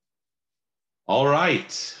All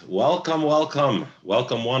right. Welcome, welcome.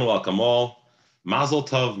 Welcome one, welcome all. Mazel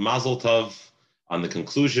Tov on the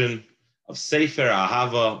conclusion of Sefer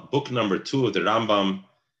Ahava, book number 2 of the Rambam,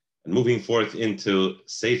 and moving forth into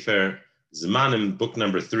Sefer Zmanim, book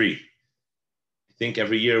number 3. I think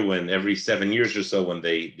every 7 years or so, when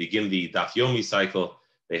they begin the Daf Yomi cycle,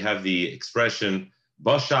 they have the expression,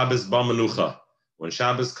 Ba Shabbos Ba Menucha. When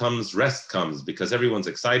Shabbos comes, rest comes, because everyone's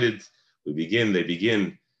excited. They begin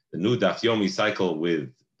the new Daf Yomi cycle with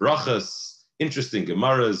brachas, interesting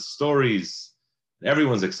gemaras, stories.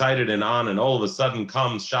 Everyone's excited and on, and all of a sudden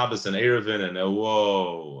comes Shabbos and Erevin, and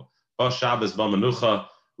whoa, Ba Shabbos Ba Menucha.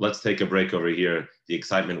 Let's take a break over here. The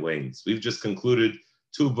excitement wanes. We've just concluded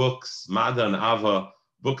 2 books, Mada and Ava,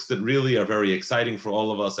 books that really are very exciting for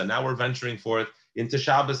all of us, and now we're venturing forth into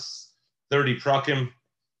Shabbos, 30 prakim,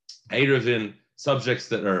 Erevin, subjects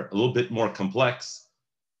that are a little bit more complex,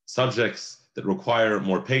 subjects that require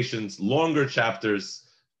more patience, longer chapters,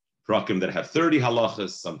 prakim that have 30 halachas,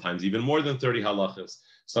 sometimes even more than 30 halachas.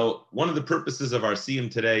 So one of the purposes of our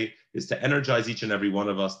siyum today is to energize each and every one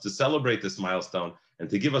of us to celebrate this milestone and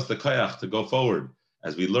to give us the koyach to go forward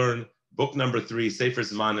as we learn book number 3, Sefer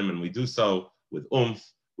Zmanim, and we do so with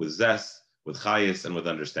with zest, with chayis, and with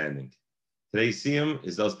understanding. Today's siyum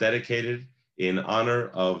is thus dedicated in honor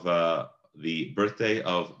of the birthday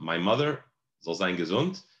of my mother, Soll sein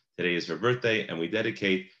gesund. Today is her birthday, and we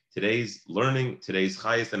dedicate today's learning, today's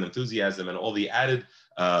chayis and enthusiasm, and all the added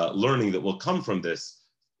learning that will come from this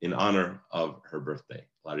in honor of her birthday.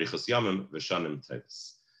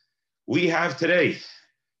 We have today,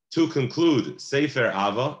 to conclude Sefer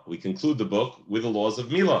Ava, we conclude the book with the laws of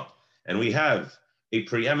Milah, and we have a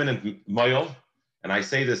preeminent moyel, and I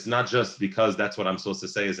say this not just because that's what I'm supposed to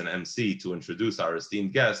say as an MC to introduce our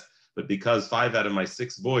esteemed guest, but because 5 out of my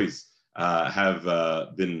 6 boys have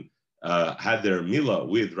had their Milah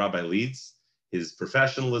with Rabbi Leeds. His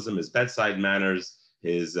professionalism, his bedside manners,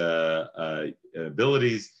 his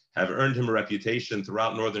abilities have earned him a reputation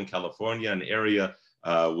throughout Northern California, an area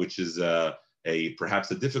which is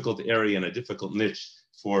perhaps a difficult area and a difficult niche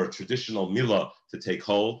for traditional Milah to take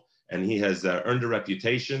hold. And he has earned a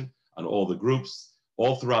reputation on all the groups,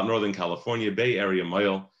 all throughout Northern California, Bay Area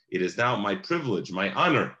Moyel. It is now my privilege, my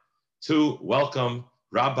honor, to welcome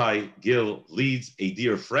Rabbi Gil Leeds, a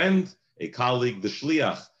dear friend, a colleague, the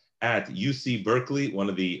shliach at UC Berkeley, one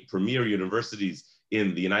of the premier universities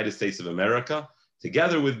in the United States of America,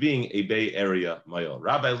 together with being a Bay Area Moyel.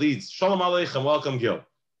 Rabbi Leeds, Shalom Aleichem, welcome Gil.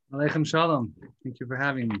 Aleichem Shalom, thank you for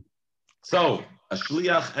having me. So, a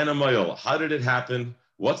shliach and a Moyel, how did it happen?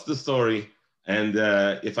 What's the story? And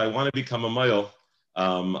if I want to become a Moyel,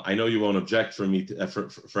 I know you won't object for me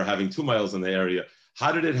for having 2 Moyels in the area.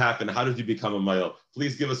 How did it happen? How did you become a Moyel?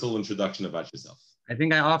 Please give us a little introduction about yourself. I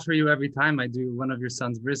think I offer you every time I do one of your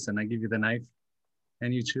son's bris, and I give you the knife,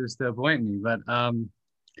 and you choose to appoint me. But how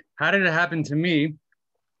did it happen to me?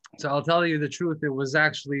 So I'll tell you the truth. It was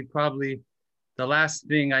actually probably the last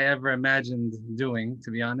thing I ever imagined doing,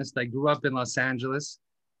 to be honest. I grew up in Los Angeles.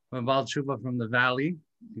 I'm a Baal Tshuva from the Valley.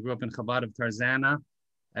 I grew up in Chabad of Tarzana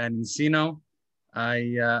and Encino.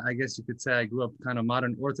 I guess you could say I grew up kind of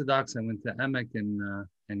modern Orthodox. I went to Emek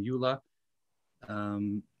and Eula.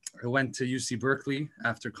 I went to UC Berkeley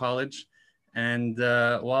after college, and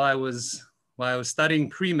while I was studying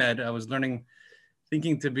pre-med, I was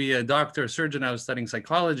thinking to be a doctor, or surgeon. I was studying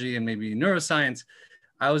psychology and maybe neuroscience.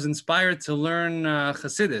 I was inspired to learn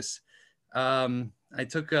Hasidus. I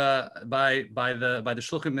took by the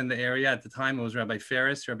shluchim in the area at the time. It was Rabbi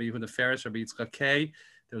Ferris, Rabbi Yehuda Ferris, Rabbi Yitzchak Kay.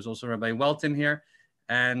 There was also Rabbi Welton here.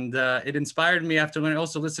 And it inspired me after learning,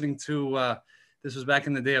 also listening to, this was back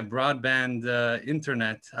in the day of broadband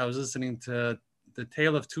internet. I was listening to The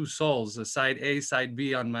Tale of Two Souls, side A, side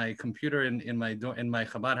B on my computer in my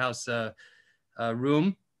Chabad house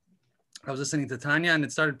room. I was listening to Tanya, and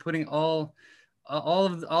it started putting all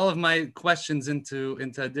of my questions into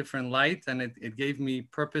a different light. And it gave me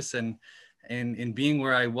purpose and in being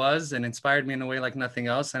where I was, and inspired me in a way like nothing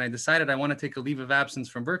else. And I decided I want to take a leave of absence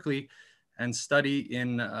from Berkeley and study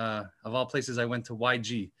in, of all places, I went to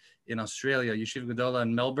YG in Australia, Yeshiva Gedola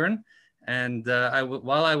in Melbourne. And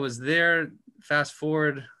while I was there, fast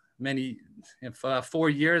forward 4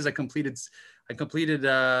 years, I completed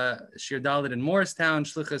Shir Dalet in Morristown,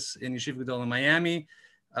 Shlichus in Yeshiva Gedola in Miami,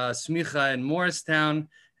 Smicha in Morristown,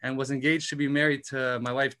 and was engaged to be married to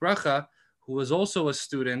my wife Bracha, who was also a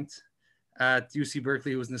student at UC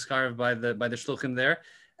Berkeley, who was niskarev by the shluchim there.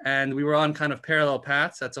 And we were on kind of parallel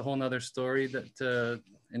paths. That's a whole nother story that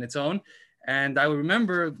in its own. And I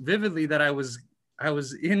remember vividly that I was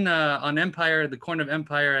in on Empire, the corner of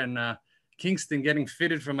Empire and Kingston, getting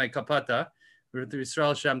fitted for my kapata with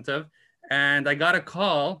Yisrael Shem Tov. And I got a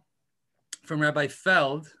call from Rabbi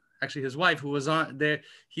Feld, actually his wife, who was on there.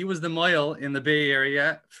 He was the moil in the Bay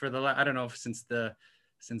Area for the, I don't know, since the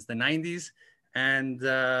 90s. And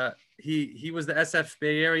he was the SF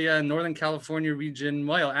Bay Area, Northern California region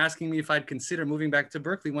moil, asking me if I'd consider moving back to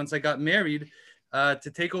Berkeley once I got married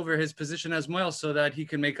to take over his position as moil so that he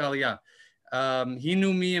can make Aliyah. He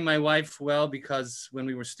knew me and my wife well because when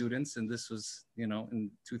we were students, and this was,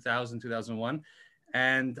 in 2000, 2001.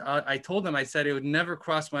 And I told him, I said, it would never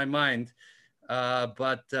cross my mind.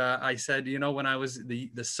 But I said, when I was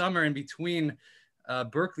the summer in between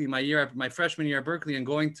Berkeley, my freshman year at Berkeley, and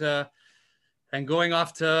going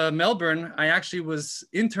off to Melbourne, I actually was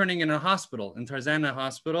interning in a hospital, in Tarzana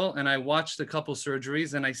Hospital, and I watched a couple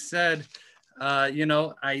surgeries, and I said, I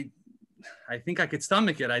think I could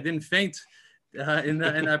stomach it. I didn't faint in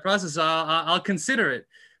that process. So I'll consider it.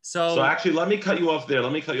 So actually, let me cut you off there.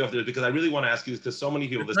 Because I really want to ask you, because so many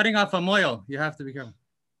people. Cutting off a moil, you have to be careful.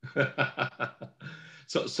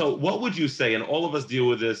 So what would you say, and all of us deal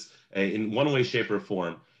with this in one way, shape, or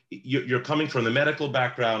form. You're coming from the medical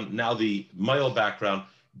background, now the moil background.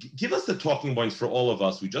 Give us the talking points for all of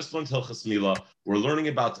us. We just learned Hilchas Milah. We're learning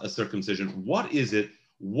about a circumcision. What is it?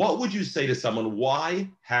 What would you say to someone? Why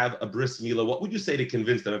have a bris milah? What would you say to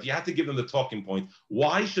convince them? If you had to give them the talking point,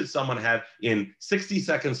 why should someone have, in 60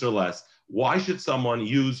 seconds or less, why should someone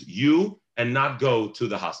use you and not go to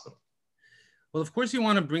the hospital? Well, of course, you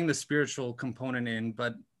want to bring the spiritual component in,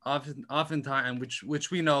 but oftentimes,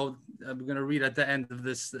 which we know, we're going to read at the end of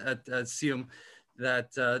this at Siyum,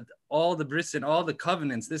 that all the bris and all the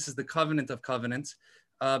covenants, this is the covenant of covenants.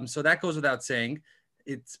 So that goes without saying.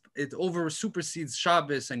 It over supersedes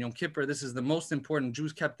Shabbos and Yom Kippur. This is the most important.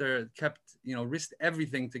 Jews risked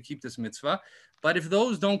everything to keep this mitzvah. But if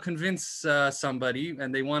those don't convince somebody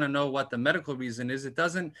and they want to know what the medical reason is, it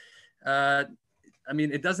doesn't.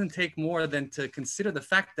 It doesn't take more than to consider the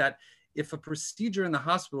fact that if a procedure in the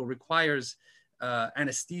hospital requires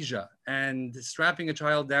anesthesia and strapping a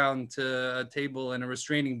child down to a table and a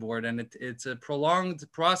restraining board, and it's a prolonged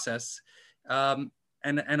process, and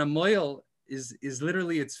a moil is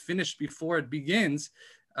literally, it's finished before it begins.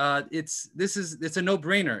 It's a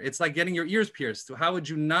no-brainer. It's like getting your ears pierced. So how would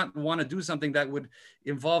you not want to do something that would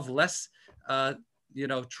involve less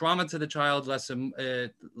trauma to the child,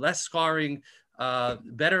 less scarring,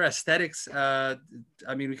 better aesthetics?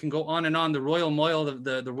 We can go on and on. The royal moil,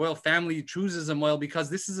 the royal family chooses a moil because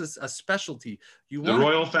this is a specialty. The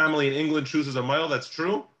royal family in England chooses a moil. That's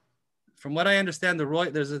true. From what I understand,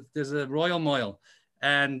 there's a royal moil,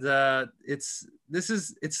 and it's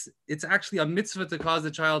actually a mitzvah to cause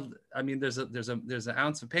the child. There's an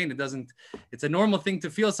ounce of pain. It's a normal thing to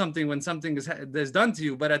feel something when something is done to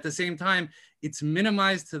you, but at the same time, it's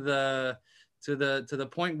minimized to the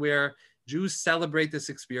point where Jews celebrate this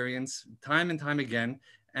experience time and time again.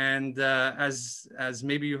 And as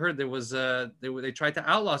maybe you heard, they tried to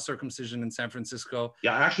outlaw circumcision in San Francisco.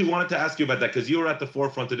 Yeah, I actually wanted to ask you about that because you were at the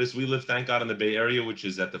forefront of this. We live, thank God, in the Bay Area, which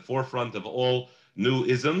is at the forefront of all new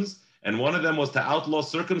isms. And one of them was to outlaw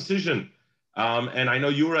circumcision. And I know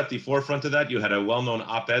you were at the forefront of that. You had a well-known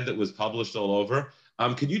op-ed that was published all over.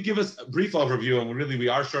 Can you give us a brief overview? And we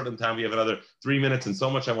are short on time. We have another 3 minutes and so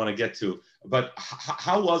much I want to get to. But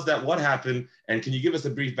how was that? What happened? And can you give us a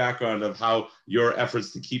brief background of how your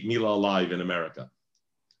efforts to keep Milah alive in America?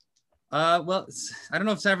 Well, I don't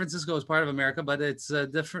know if San Francisco is part of America, but it's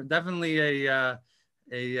definitely a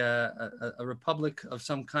republic of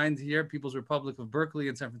some kind here, People's Republic of Berkeley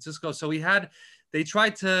in San Francisco. So they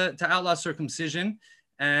tried to outlaw circumcision,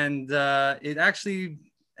 and it actually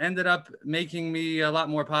ended up making me a lot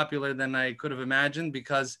more popular than I could have imagined,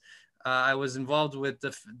 because I was involved with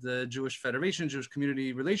the Jewish Federation, Jewish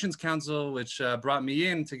Community Relations Council, which brought me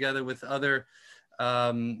in together with other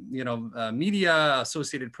media.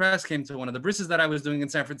 Associated Press came to one of the brises that I was doing in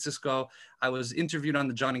San Francisco. I was interviewed on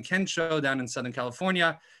the John and Ken show down in Southern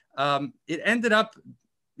California. It ended up,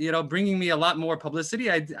 bringing me a lot more publicity.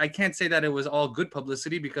 I can't say that it was all good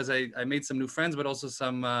publicity, because I made some new friends, but also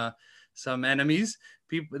some enemies.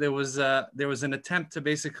 There was an attempt to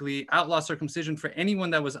basically outlaw circumcision for anyone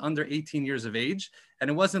that was under 18 years of age, and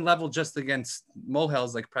it wasn't leveled just against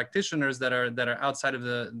mohels, like practitioners that are outside of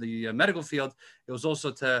the medical field. It was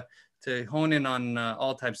also to hone in on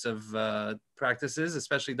all types of practices,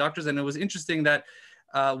 especially doctors. And it was interesting that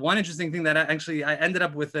one interesting thing that I ended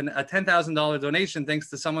up with a $10,000 donation, thanks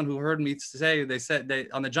to someone who heard me say. They said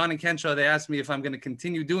on the John and Ken show, they asked me if I'm going to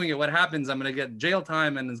continue doing it, what happens? I'm going to get jail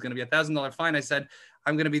time and it's going to be $1,000 fine. I said,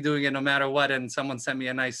 I'm going to be doing it no matter what. And someone sent me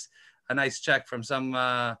a nice check from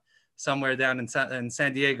somewhere down in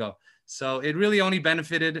San Diego. So it really only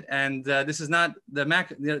benefited. And this is not the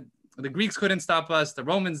the Greeks couldn't stop us, the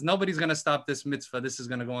Romans, nobody's going to stop this mitzvah. This is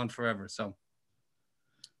going to go on forever. So.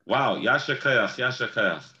 Wow, Yasha Kayach, Yasha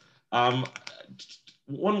Kayach.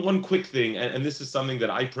 One quick thing, and this is something that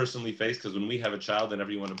I personally face, because when we have a child and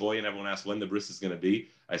everyone a boy and everyone asks when the bris is going to be,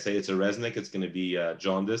 I say it's a resnik, it's going to be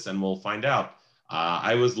jaundice, and we'll find out.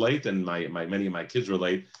 I was late, and many of my kids were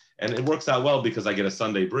late, and it works out well because I get a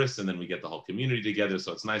Sunday bris, and then we get the whole community together,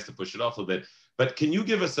 so it's nice to push it off a bit. But can you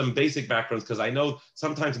give us some basic backgrounds? Because I know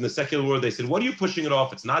sometimes in the secular world they said, what are you pushing it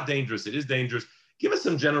off? It's not dangerous. It is dangerous. Give us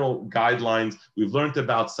some general guidelines. We've learned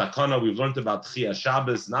about sakana. We've learned about Chiyah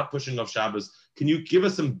Shabbos, not pushing off Shabbos. Can you give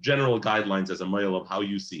us some general guidelines as a male of how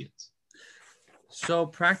you see it? So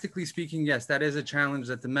practically speaking, yes, that is a challenge,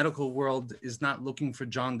 that the medical world is not looking for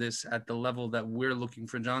jaundice at the level that we're looking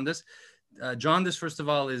for jaundice. Jaundice, first of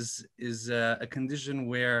all, is a condition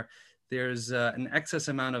where there's an excess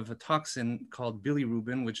amount of a toxin called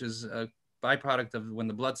bilirubin, which is a byproduct of when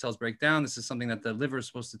the blood cells break down. This is something that the liver is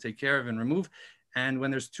supposed to take care of and remove. And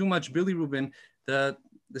when there's too much bilirubin, the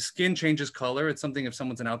skin changes color. It's something, if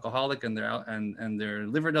someone's an alcoholic and their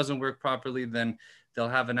liver doesn't work properly, then they'll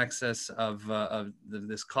have an excess of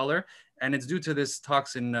this color. And it's due to this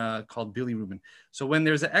toxin called bilirubin. So when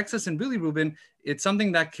there's an excess in bilirubin, it's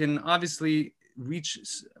something that can obviously reach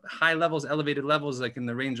high levels, elevated levels, like in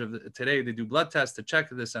the range of today, they do blood tests to check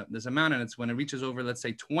this amount. And it's when it reaches over, let's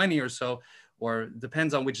say 20 or so, or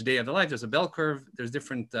depends on which day of the life. There's a bell curve, there's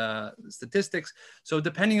different statistics. So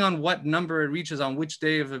depending on what number it reaches on which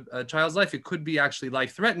day of a child's life, it could be actually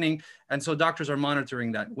life-threatening. And so doctors are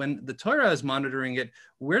monitoring that. When the Torah is monitoring it,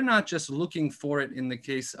 we're not just looking for it in the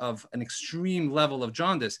case of an extreme level of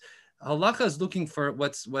jaundice. Halacha is looking for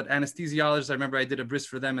what anesthesiologists, I remember I did a bris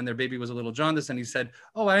for them and their baby was a little jaundice, and he said,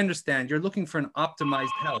 oh, I understand. You're looking for an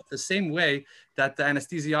optimized health. The same way that the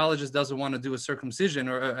anesthesiologist doesn't want to do a circumcision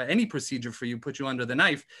or any procedure for you, put you under the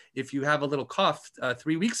knife. If you have a little cough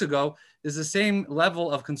 3 weeks ago, is the same level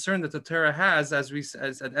of concern that the Torah has as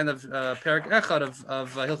at the end of Perek Echad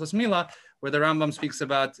of Hilchos Milah, where the Rambam speaks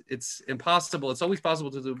about it's impossible. It's always possible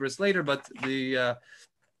to do bris later, but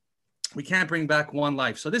we can't bring back one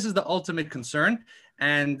life. So this is the ultimate concern.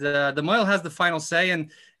 And the Moel has the final say.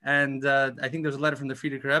 And I think there's a letter from the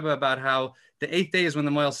Frierdiker Rebbe about how the 8th day is when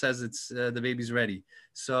the Moel says it's the baby's ready.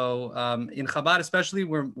 So in Chabad especially,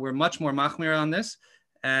 we're much more machmir on this.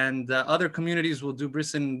 And other communities will do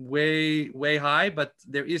brisin way high. But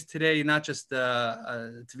there is today not just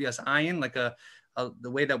Tvias Ayin, like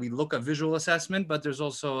the way that we look at visual assessment, but there's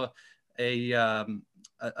also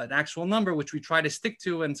an actual number, which we try to stick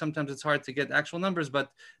to. And sometimes it's hard to get actual numbers,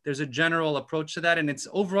 but there's a general approach to that. And it's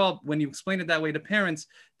overall, when you explain it that way to parents,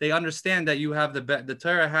 they understand that you have the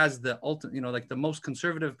Torah has the ultimate, like the most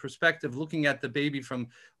conservative perspective, looking at the baby from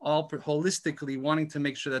all holistically, wanting to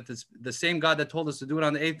make sure that the same God that told us to do it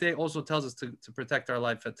on the 8th day also tells us to protect our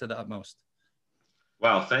life to the utmost.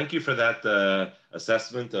 Wow, thank you for that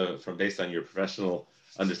assessment based on your professional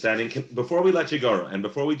understanding. Before we let you go, and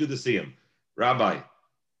before we do the siyum, Rabbi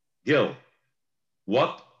Gil,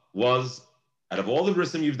 what was, out of all the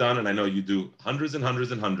brisim you've done, and I know you do hundreds and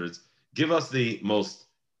hundreds and hundreds, give us the most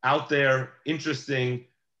out there, interesting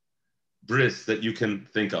bris that you can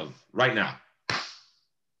think of right now.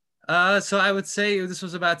 So I would say this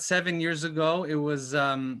was about 7 years ago. It was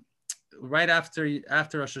right after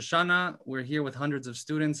Rosh Hashanah. We're here with hundreds of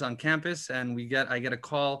students on campus, and I get a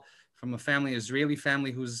call from a family, Israeli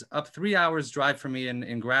family, who's up 3 hours drive from me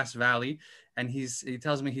in Grass Valley. And he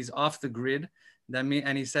tells me he's off the grid.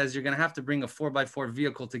 And he says, you're going to have to bring a 4x4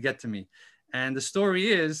 vehicle to get to me. And the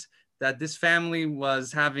story is that this family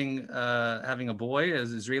was having a boy, an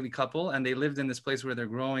Israeli couple, and they lived in this place where they're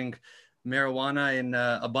growing marijuana in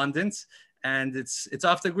abundance. And it's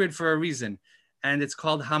off the grid for a reason. And it's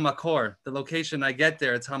called Hamakor. The location I get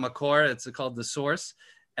there, it's Hamakor. It's called the source.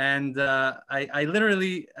 And I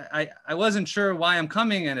literally wasn't sure why I'm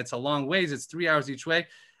coming, and it's a long ways. It's 3 hours each way.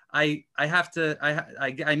 I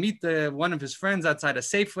meet one of his friends outside a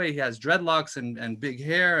Safeway. He has dreadlocks and big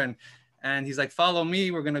hair, and he's like, follow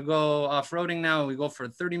me. We're gonna go off-roading now. We go for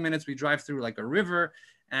 30 minutes. We drive through like a river,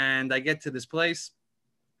 and I get to this place.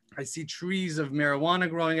 I see trees of marijuana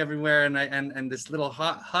growing everywhere, and this little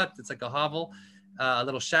hut. It's like a hovel, a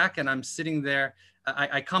little shack, and I'm sitting there.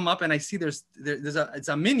 I come up and I see it's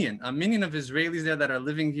a minyan of Israelis there that are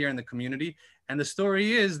living here in the community. And the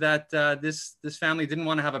story is that this family didn't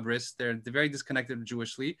want to have a bris. They're very disconnected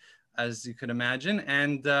Jewishly, as you could imagine.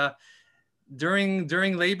 And during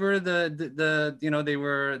labor, they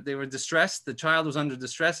were distressed. The child was under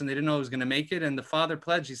distress, and they didn't know he was going to make it. And the father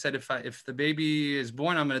pledged. He said, if the baby is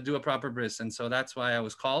born, I'm going to do a proper bris. And so that's why I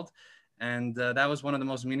was called. And that was one of the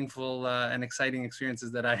most meaningful and exciting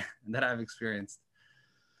experiences that I've experienced.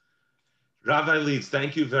 Rabbi Leeds,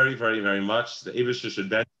 thank you very, very, very much. The Eibusher should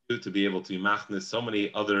benefit you to be able to machnis so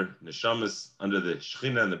many other neshamas under the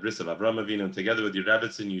Shechina and the Bris of Avraham Avinu, and together with your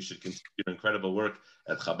Rebbetzin, you should continue your incredible work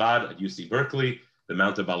at Chabad, at UC Berkeley, the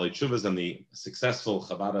Mount of Balei Tshuvas, and the successful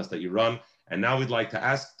Chabadas that you run. And now we'd like to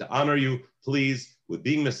ask to honor you, please, with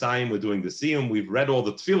being Messiah. We're doing the Siyum. We've read all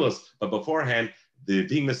the tefillos, but beforehand, the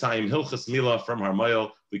being Messiah Hilchas Mila from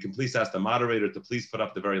Harmayel, we can please ask the moderator to please put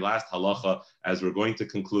up the very last halacha as we're going to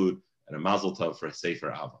conclude, and a mazel tov for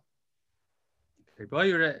Sefer Ava.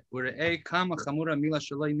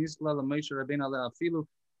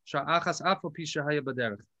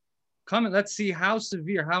 Come and let's see how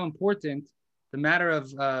severe, how important the matter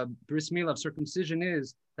of bris milah, of circumcision,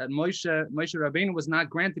 is, that Moshe Rabbeinu was not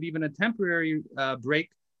granted even a temporary break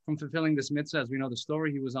from fulfilling this mitzvah. As we know the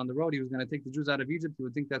story, he was on the road. He was going to take the Jews out of Egypt. You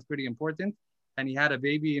would think that's pretty important. And he had a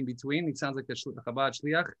baby in between. It sounds like the Chabad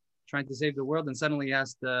Shliach trying to save the world, and suddenly he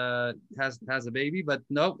has a baby. But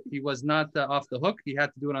no, he was not off the hook. He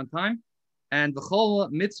had to do it on time. And the whole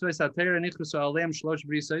mitzvahs,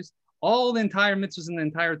 all the entire mitzvahs in the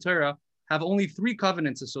entire Torah have only 3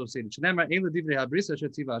 covenants associated. So we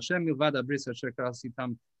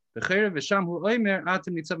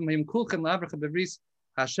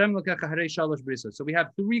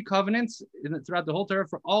have 3 covenants throughout the whole Torah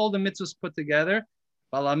for all the mitzvahs put together.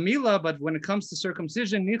 But when it comes to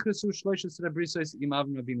circumcision, he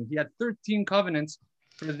had 13 covenants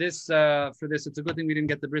for this. It's a good thing we didn't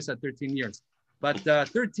get the bris at 13 years. But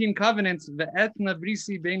 13 covenants, and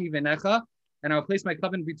I'll place my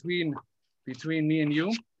covenant between me and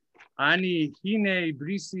you. Ani hine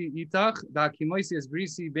brisi itach da kimoisi es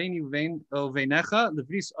brisi beni uvenecha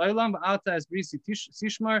levris olam ata es brisi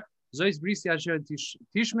tishmar zois brisi asher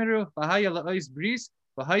tishmeru v'haya laois bris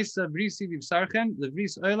v'haisa brisi v'vsarchem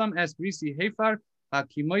levris olam es brisi hefar ha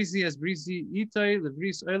kimoisi es brisi itoi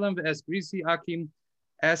levris olam es brisi akim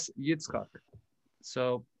es Yitzchak.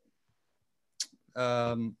 So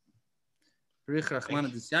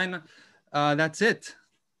that's it.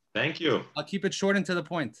 Thank you. I'll keep it short and to the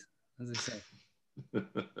point, as I say.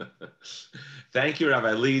 Thank you,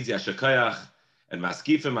 Rabbi Leeds, Yashakayach, and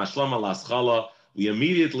Maskifim Ashlama Laschala. We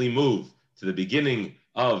immediately move to the beginning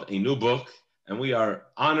of a new book, and we are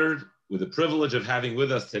honored with the privilege of having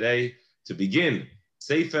with us today to begin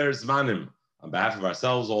Sefer Zmanim. On behalf of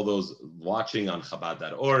ourselves, all those watching on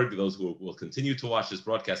Chabad.org, those who will continue to watch this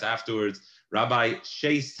broadcast afterwards, Rabbi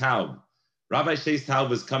Shais Taub. Rabbi Shais Taub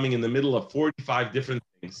was coming in the middle of 45 different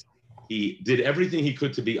things. He did everything he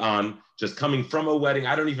could to be on, just coming from a wedding.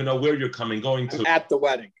 I don't even know where you're going to. I'm at the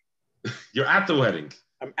wedding. You're at the wedding.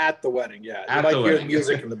 I'm at the wedding, yeah. At you might the hear wedding.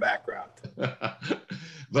 music in the background.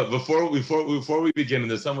 But before we begin,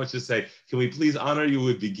 and there's so much to say, can we please honor you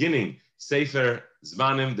with beginning Sefer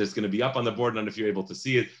Zmanim? That's going to be up on the board, and if you're able to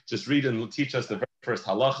see it, just read and teach us the very first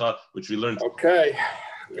halacha, which we learned. Okay.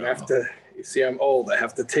 I'm going to have to, you see, I'm old. I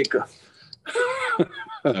have to take a...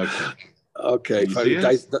 Okay.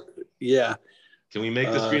 Yeah. Can we make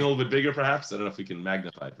the screen a little bit bigger, perhaps? I don't know if we can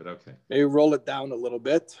magnify it, but okay. Maybe roll it down a little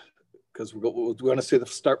bit, because we want to see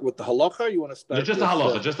start with the halacha. Or you want to start? No, just the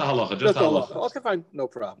halacha. Just the halacha. Okay, fine, no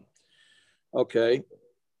problem. Okay,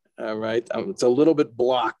 all right. It's a little bit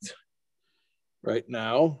blocked right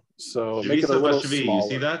now, so make it a little smaller. You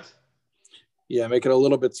see that? Yeah, make it a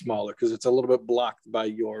little bit smaller because it's a little bit blocked by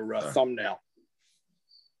your thumbnail.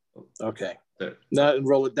 Okay. There. Now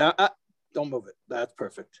roll it down. Don't move it. That's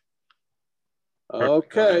perfect.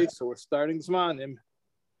 Okay, so we're starting Zmanim.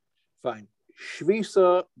 Fine.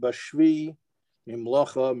 Shvisa b'shvi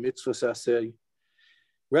mimlocha mitzvah saseh.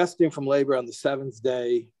 Resting from labor on the 7th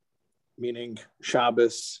day, meaning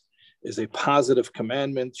Shabbos, is a positive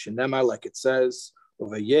commandment. Shenemar, like it says,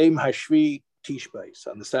 v'yem hashvi tishbeis.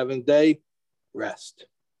 On the 7th day, rest.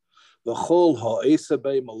 V'chol ha'esa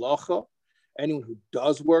malacha. Anyone who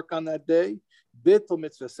does work on that day, bittul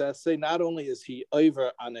mitzvah saseh. Not only is he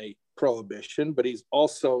over on a prohibition, but he's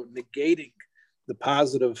also negating the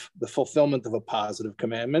fulfillment of a positive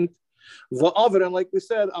commandment. V'aver, and like we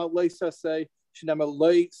said, say,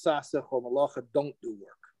 don't do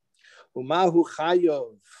work. Umahu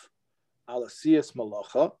chayov alasiyas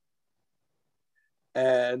malacha.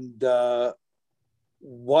 And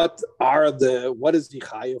what is the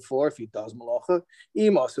chayav for if he does malacha?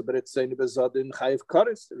 But it's saying if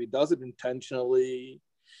he does it intentionally,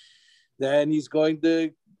 then he's going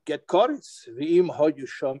to get koris.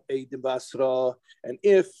 And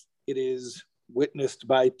if it is witnessed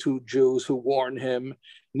by 2 Jews who warn him,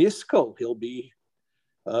 niskol, he'll be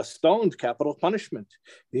stoned, capital punishment.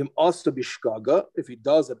 V'im osa bishgaga, if he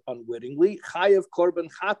does it unwittingly, chayav korban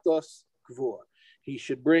chatos kvua. He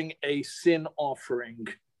should bring a sin offering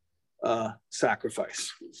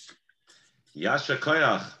sacrifice. Yasha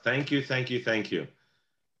koyach. Thank you.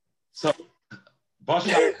 So, Bosh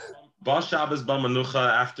Shabbos Bamanucha,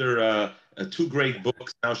 after two great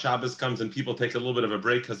books, now Shabbos comes and people take a little bit of a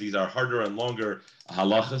break because these are harder and longer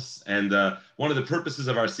halachas. And one of the purposes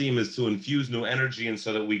of our theme is to infuse new energy and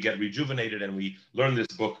so that we get rejuvenated and we learn this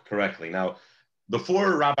book correctly. Now,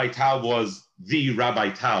 before Rabbi Taub was the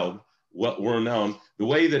Rabbi Taub, what were known, the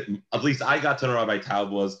way that at least I got to know Rabbi Taub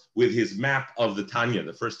was with his map of the Tanya.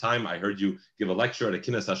 The first time I heard you give a lecture at a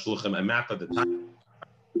Kinnas HaShluchim, a map of the Tanya.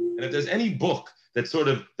 And if there's any book that's sort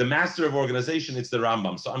of the master of organization, it's the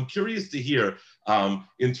Rambam. So I'm curious to hear,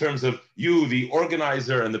 in terms of you, the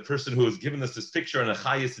organizer and the person who has given us this picture in a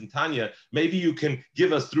Chayis and Tanya, maybe you can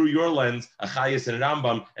give us through your lens a Chayis and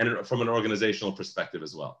Rambam and from an organizational perspective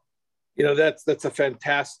as well. You know, that's a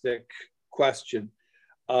fantastic question.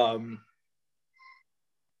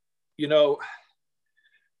 You know,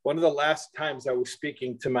 one of the last times I was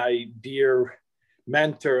speaking to my dear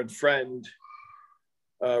mentor and friend,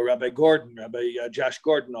 Rabbi Josh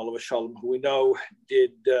Gordon, Olav Shalom, who we know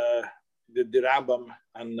did Rambam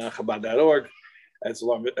on Chabad.org, as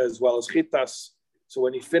well as Chitas. So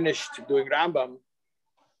when he finished doing Rambam,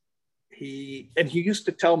 he used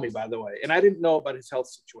to tell me, by the way, and I didn't know about his health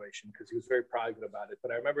situation because he was very private about it,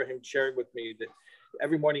 but I remember him sharing with me that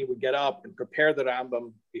every morning he would get up and prepare the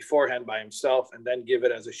Rambam beforehand by himself and then give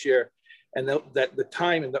it as a share. And that the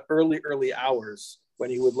time in the early hours when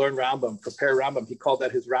he would learn Rambam, prepare Rambam, he called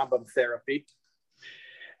that his Rambam therapy.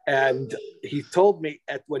 And he told me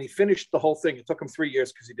when he finished the whole thing, it took him 3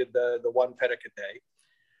 years because he did the one perek a day.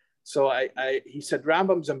 So he said,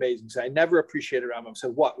 Rambam's amazing. He said, I never appreciated Rambam. I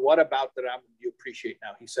said, what about the Rambam do you appreciate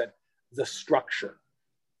now? He said, the structure.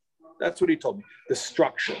 That's what he told me, the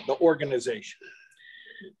structure, the organization.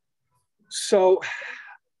 So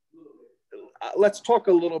let's talk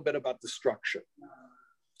a little bit about the structure.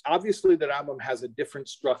 Obviously, the Rambam has a different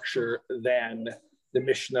structure than the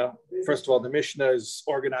Mishnah. First of all, the Mishnah is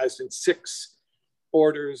organized in 6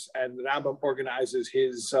 orders, and the Rambam organizes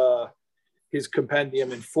his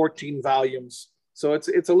compendium in 14 volumes. So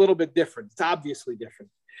it's a little bit different. It's obviously different.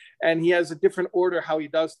 And he has a different order how he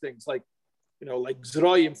does things. Like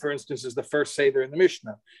Zroim, for instance, is the first Seder in the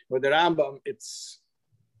Mishnah. With the Rambam, it's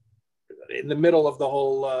in the middle of the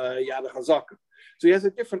whole Yad HaChazaka. So he has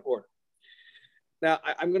a different order. Now,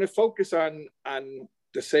 I'm going to focus on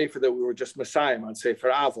the Sefer that we were just Messiahing on,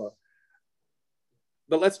 Sefer Ava.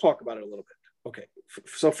 But let's talk about it a little bit. Okay,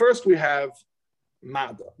 so first we have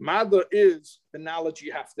Mada. Mada is the knowledge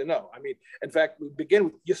you have to know. I mean, in fact, we begin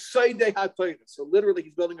with Yesodei HaTorah. So literally,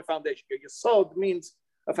 he's building a foundation. Yesod means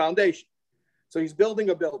a foundation. So he's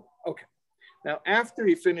building a building. Okay. Now, after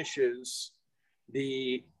he finishes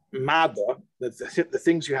the Mada, the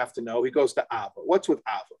things you have to know, he goes to Ava. What's with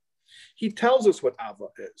Ava? He tells us what Ava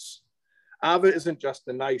is. Ava isn't just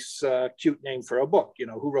a nice, cute name for a book. You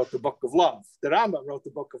know, who wrote the Book of Love? The Rambam wrote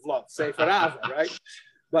the Book of Love, Sefer Ava, right?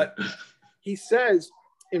 But he says,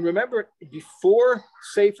 and remember, before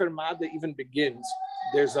Sefer Mada even begins,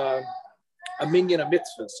 there's a minyan of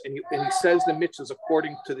mitzvahs, and he says the mitzvahs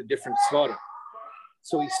according to the different svarim.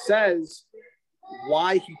 So he says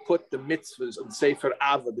why he put the mitzvahs on Sefer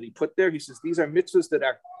Ava that he put there. He says these are mitzvahs that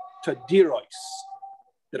are tadiros,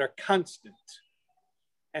 that are constant.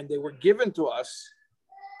 And they were given to us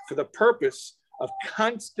for the purpose of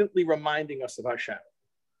constantly reminding us of Hashem.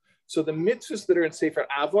 So the mitzvahs that are in Sefer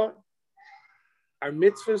Ava are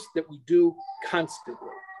mitzvahs that we do constantly,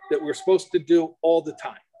 that we're supposed to do all the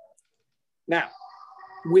time. Now,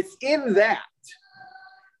 within that,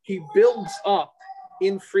 he builds up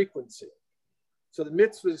in frequency. So the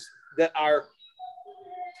mitzvahs that are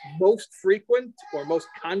most frequent or most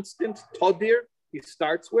constant, Todir, he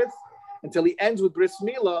starts with, until he ends with Bris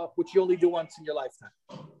Milah, which you only do once in your lifetime.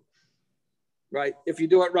 Right? If you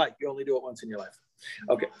do it right, you only do it once in your lifetime.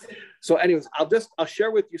 Okay. So anyways, I'll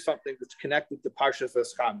share with you something that's connected to Parshas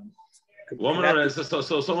V'Eschan.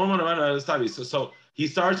 So he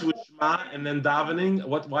starts with Shema and then davening.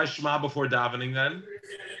 Why Shema before davening then?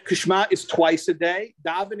 Because Shema is twice a day.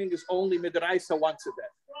 Davening is only midraisa once a day.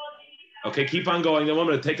 Okay, keep on going. Then I'm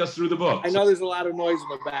going to take us through the book. I know there's a lot of noise in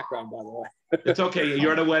the background, by the way. It's okay.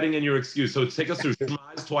 You're at a wedding and you're excused. So take us through. Shema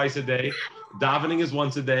is twice a day. Davening is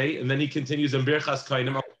once a day. And then he continues in Birchas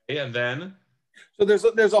Kainim. Okay, and then? So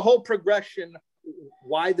there's a whole progression.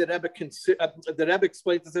 Why the Rebbe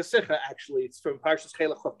explains the Sikha, actually. It's from Parshas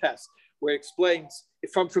Chelach Chav Tes, where it explains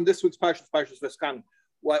from this week's Parshas V'Eschan,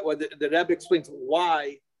 what the Rebbe explains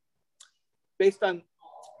why, based on,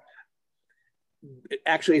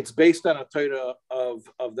 actually it's based on a Torah of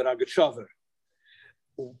the Rogatchover,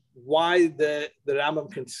 why the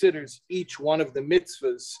Rambam considers each one of the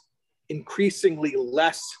mitzvahs increasingly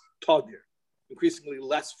less tadir, increasingly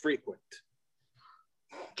less frequent.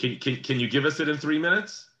 Can you give us it in 3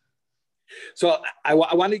 minutes? So I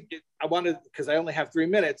want to, because I only have 3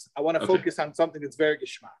 minutes, I want to focus on something that's very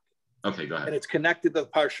geschmack. Okay, go ahead. And it's connected to the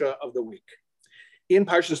Parsha of the week. In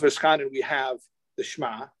Parshas V'Schanan, we have the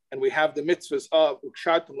Shema, and we have the mitzvahs of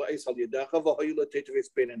Ukshartum La'es Al Yedecha V'Hoyu L'Teteves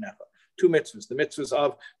Beinenecha. 2 mitzvahs, the mitzvahs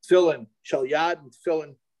of Tefillin Shel Yad and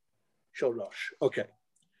Tefillin Shel Rosh. Okay,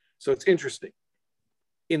 so it's interesting.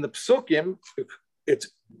 In the Psukim, it's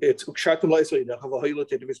Ukshartum La'es Al Yedecha V'Hoyu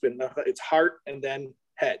L'Teteves Beinenecha. It's heart and then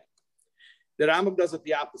head. The Rambam does it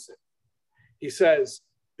the opposite. He says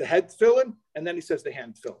the head tefillin, and then he says the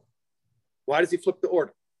hand tefillin. Why does he flip the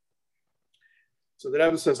order? So the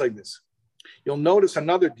Rebbe says like this. You'll notice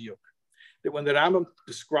another diuk, that when the Rambam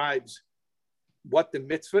describes what the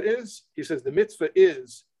mitzvah is, he says the mitzvah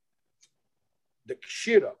is the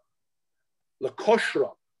kshira, la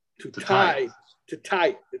koshra, to tie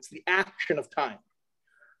it. It's the action of tying.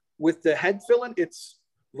 With the head tefillin, it's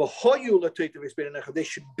v'hoyu l'teiteves beinenecha. They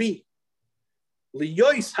should be.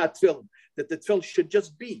 Liyois hatfillin, that the tefillin should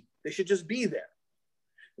just be. They should just be there.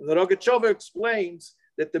 And the Rogatchover explains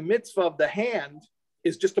that the mitzvah of the hand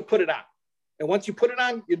is just to put it on. And once you put it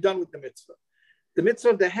on, you're done with the mitzvah. The mitzvah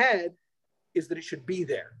of the head is that it should be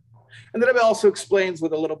there. And the Rebbe also explains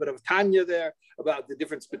with a little bit of Tanya there about the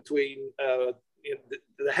difference between the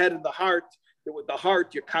head and the heart. That with the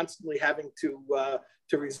heart, you're constantly having to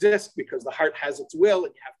resist because the heart has its will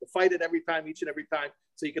and you have to fight it every time, each and every time.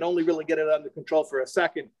 So you can only really get it under control for a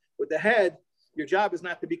second. With the head, your job is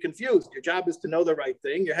not to be confused. Your job is to know the right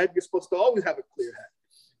thing. Your head, you're supposed to always have a clear head.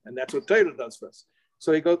 And that's what Torah does for us.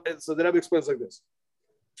 So so the Rebbe explains like this.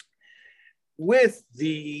 With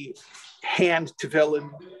the hand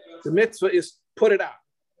tefillin, the mitzvah is put it on.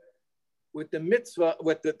 With the mitzvah,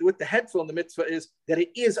 with the head tefillin, the mitzvah is that it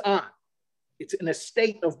is on. It's in a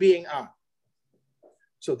state of being on.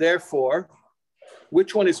 So therefore,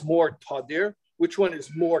 which one is more tadir? Which one is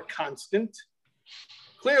more constant?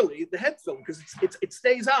 Clearly, the head tefillin, because it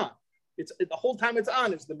stays on. The whole time it's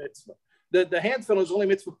on is the mitzvah. The hand tefillin is only a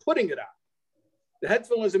mitzvah putting it on. The head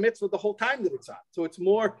tefillin is a mitzvah the whole time that it's on. So it's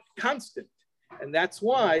more constant. And that's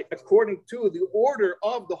why, according to the order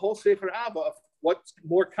of the whole Sefer Abba, what's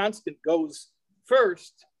more constant goes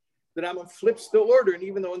first, the Rambam flips the order. And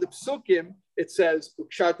even though in the Psukim, it says, but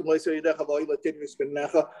the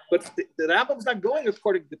Rambam's not going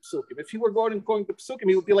according to the Psukim. If he were going according to the Psukim,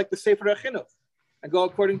 he would be like the Sefer HaChinuch and go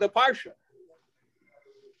according to the Parsha.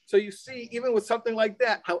 So you see, even with something like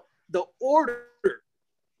that, how the order,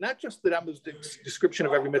 not just the Rambam's description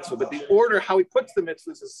of every mitzvah, but the order, how he puts the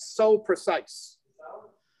mitzvahs is so precise.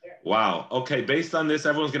 Wow. Okay. Based on this,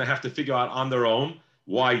 everyone's going to have to figure out on their own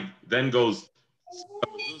why then goes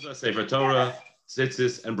Sefer Torah,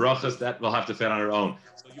 Tzitzis, and Brachas. That we'll have to fit on our own.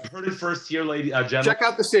 So you heard it first here, gentlemen. Check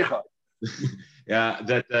out the Sikha. Yeah,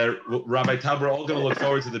 that Rabbi Taub, we're all going to look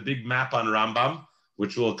forward to the big map on Rambam,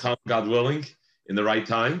 which will come, God willing, in the right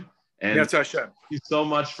time. And yes, Hashem. Thank you so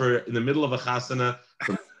much for in the middle of a chasana,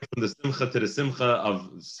 from the simcha to the simcha of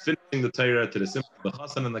finishing the Torah to the simcha, the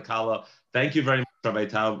chasana and the kala. Thank you very much, Rabbi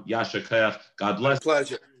Taub. Yasha Koach. God bless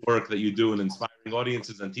the work that you do in inspiring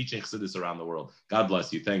audiences and teaching chassidus around the world. God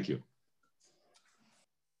bless you. Thank you.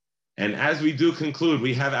 And as we do conclude,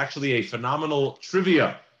 we have actually a phenomenal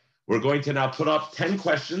trivia. We're going to now put up 10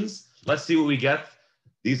 questions. Let's see what we get.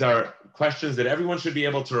 These are questions that everyone should be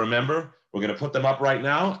able to remember. We're going to put them up right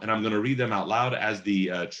now, and I'm going to read them out loud as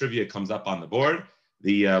the trivia comes up on the board.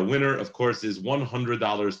 The winner, of course, is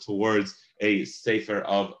 $100 towards a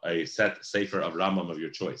set Sefer of Rambam of your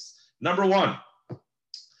choice. Number 1,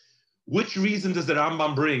 which reason does the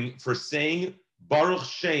Rambam bring for saying Baruch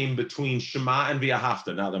Shem between Shema and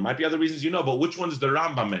V'ahavta? Now, there might be other reasons you know, but which one does the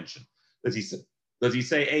Rambam mention? Does he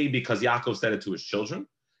say A, because Yaakov said it to his children?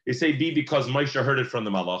 Does he say B, because Moshe heard it from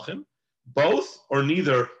the Malachim? Both or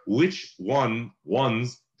neither? Which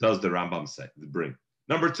ones does the Rambam bring?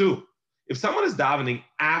 Number 2, if someone is davening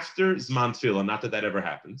after Zman Tefillah, not that ever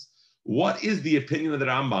happens, what is the opinion of the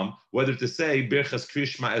Rambam whether to say Birchas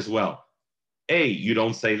Krishma as well? A, you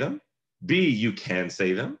don't say them. B, you can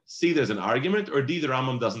say them. C, there's an argument. Or D, the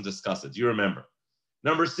Rambam doesn't discuss it. Do you remember?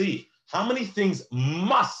 Number C, how many things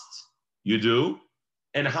must you do?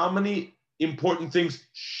 And how many important things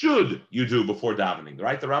should you do before davening,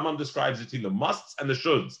 right? The Rambam describes between the musts and the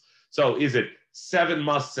shoulds. So is it 7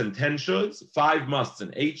 musts and 10 shoulds, 5 musts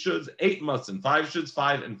and 8 shoulds, 8 musts and 5 shoulds,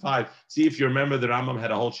 5 and 5. See if you remember the Rambam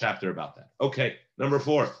had a whole chapter about that. Okay, number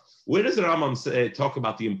 4. Where does the Rambam talk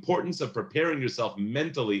about the importance of preparing yourself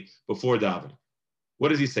mentally before davening? What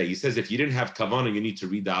does he say? He says if you didn't have kavanah, you need to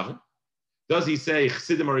read daven. Does he say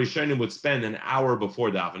Chassidim Arishonim would spend an hour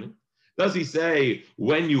before davening? Does he say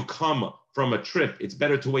when you come from a trip, it's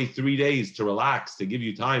better to wait 3 days to relax, to give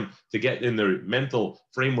you time to get in the mental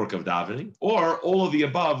framework of davening? Or all of the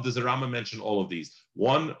above, does the Rambam mention all of these?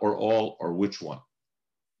 One or all, or which one?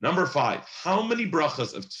 Number 5, how many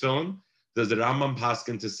brachas of tefillin does the Rambam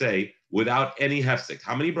paskin to say without any hefsek?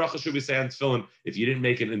 How many brachas should we say on tefillin if you didn't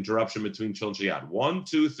make an interruption between tefillin shiyad? 1,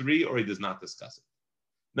 2, 3, or he does not discuss it?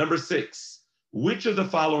 Number 6, which of the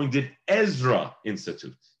following did Ezra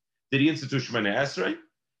institute? Did he institute Shemoneh Esrei,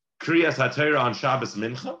 Kriyas HaTorah on Shabbos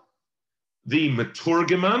Mincha, the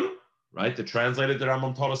Meturgeman, right, the translator that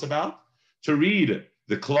Rambam taught us about, to read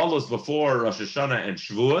the Klalos before Rosh Hashanah and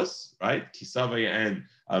Shavuos, right, Kisavaya and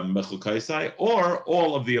Mechukaisai, or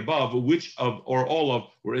all of the above, which of or all of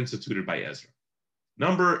were instituted by Ezra?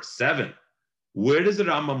 Number 7, where does the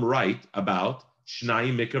Rambam write about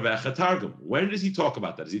Shnai Mikra Ve'echad Targum? When does he talk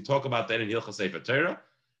about that? Does he talk about that in Hilchas Sefer Torah,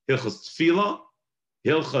 Hilchas Tefillah,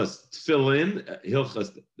 Hilchas Tefillin,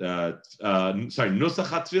 Hilchas Nusach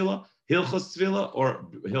HaTefillah, Hilchas Tefillah, or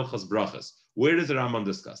Hilchas Brachas? Where does the Rambam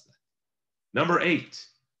discuss that? Number 8,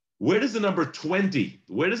 where does the number 20?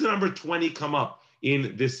 Where does the number 20 come up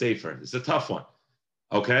in this sefer? It's a tough one.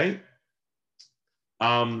 Okay.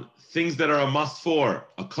 Things that are a must for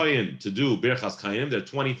a kohen to do birchas kohenim. There are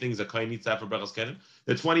 20 things a kohen needs to have for birchas kohenim.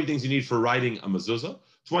 There are 20 things you need for writing a mezuzah,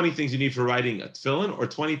 20 things you need for writing a tefillin, or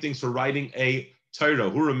 20 things for writing a Torah.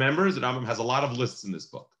 Who remembers that Rambam has a lot of lists in this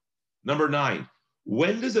book? Number 9,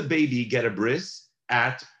 when does a baby get a bris?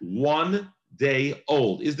 At 1 day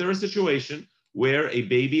old. Is there a situation where a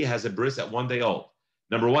baby has a bris at 1 day old?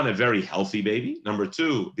 Number 1, a very healthy baby. Number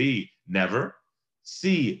 2, B, never.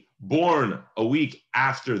 C, born a week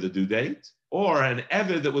after the due date, or an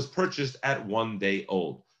eved that was purchased at 1 day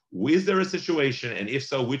old. Is there a situation, and if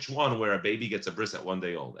so, which one, where a baby gets a bris at 1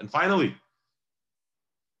 day old? And finally,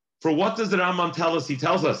 for what does the Rambam tell us? He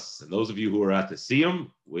tells us, and those of you who are at the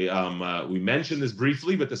Siyum, we mentioned this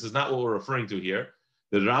briefly, but this is not what we're referring to here.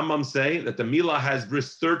 The Rambam say that the Milah has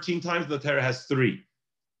bris 13 times, the Torah has 3.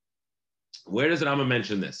 Where does the Rambam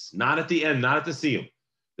mention this? Not at the end, not at the Siyum.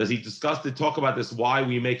 Does he talk about this, why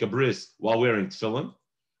we make a bris while wearing tefillin?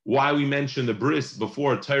 Why we mention the bris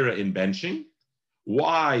before Torah in benching?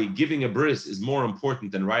 Why giving a bris is more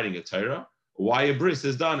important than writing a Torah? Why a bris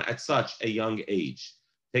is done at such a young age?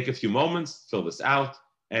 Take a few moments, fill this out,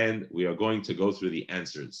 and we are going to go through the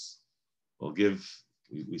answers.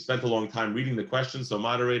 We spent a long time reading the questions, so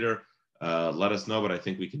moderator, let us know, but I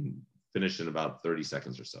think we can finish in about 30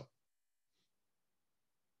 seconds or so.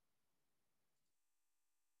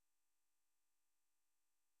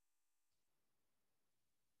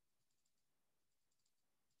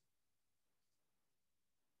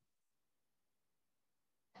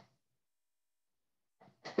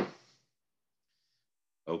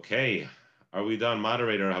 Okay, are we done,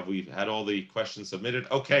 moderator? Have we had all the questions submitted?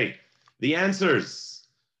 Okay, the answers.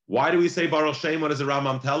 Why do we say Baruch Shem? What does the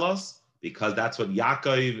Rambam tell us? Because that's what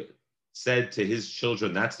Yaakov said to his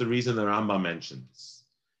children. That's the reason the Rambam mentions.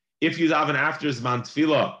 If you daven after Zman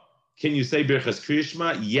Tefillah, can you say Birchas Kriya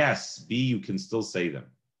Shema? Yes. B, you can still say them.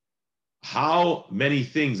 How many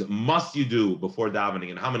things must you do before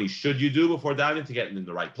davening, and how many should you do before davening to get in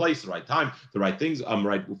the right place, the right time, the right things,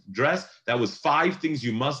 right dress? That was 5 things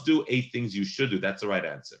you must do, 8 things you should do. That's the right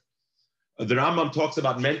answer. The Rambam talks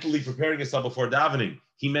about mentally preparing yourself before davening.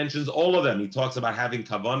 He mentions all of them. He talks about having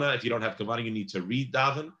kavanah. If you don't have kavanah, you need to read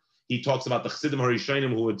daven. He talks about the Chassidim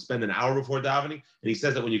Harishonim who would spend an hour before davening. And he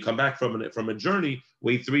says that when you come back from a journey,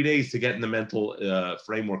 wait 3 days to get in the mental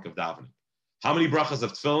framework of davening. How many brachas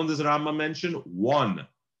of tefillin does the Rambam mention? 1.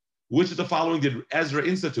 Which of the following did Ezra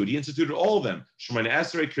institute? He instituted all of them. Shemoneh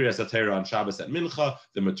Esrei, Kriyas HaTorah on Shabbos at Mincha,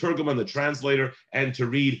 the Meturgeman, the translator, and to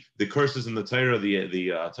read the curses in the Torah, the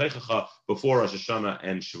Teichacha, before Rosh Hashanah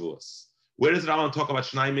and Shavuos. Where does the Rambam talk about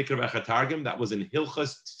Shnai Mikra Ve'echad Targum? That was in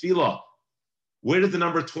Hilchas Tefillah. Where did the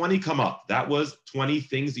number 20 come up? That was 20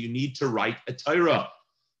 things that you need to write a Torah.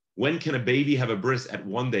 When can a baby have a bris at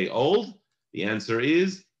 1 day old? The answer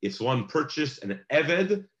is, if one purchased an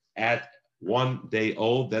eved at 1 day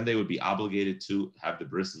old, then they would be obligated to have the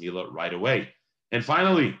bris milah right away. And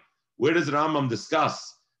finally, where does the Rambam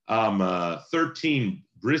discuss 13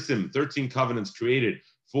 brisim, 13 covenants created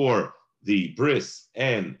for the bris,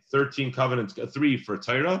 and 13 covenants, 3 for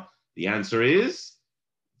Torah? The answer is,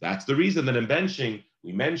 that's the reason that in benching,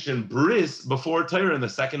 We mentioned bris before Torah in the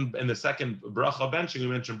second bracha benching. We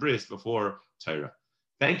mentioned bris before Torah.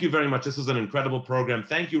 Thank you very much. This was an incredible program.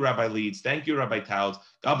 Thank you, Rabbi Leeds. Thank you, Rabbi Tauz.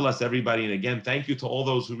 God bless everybody. And again, thank you to all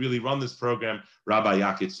those who really run this program: Rabbi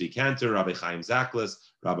Yaakov Tzvi Cantor, Rabbi Chaim Zaklis,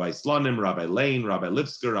 Rabbi Slonim, Rabbi Lane, Rabbi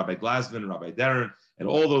Lipsker, Rabbi Glasman, Rabbi Darren, and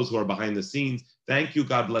all those who are behind the scenes. Thank you.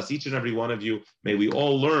 God bless each and every one of you. May we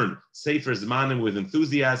all learn Sefer Zmanim with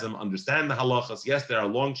enthusiasm, understand the halachas. Yes, there are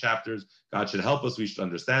long chapters. God should help us. We should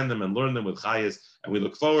understand them and learn them with chayas. And we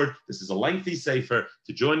look forward, this is a lengthy Sefer,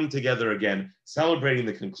 to joining together again, celebrating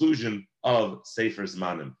the conclusion of Sefer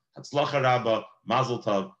Zmanim. Hatzlacha Rabbah, Mazel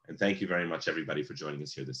Tov, and thank you very much, everybody, for joining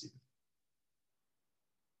us here this evening.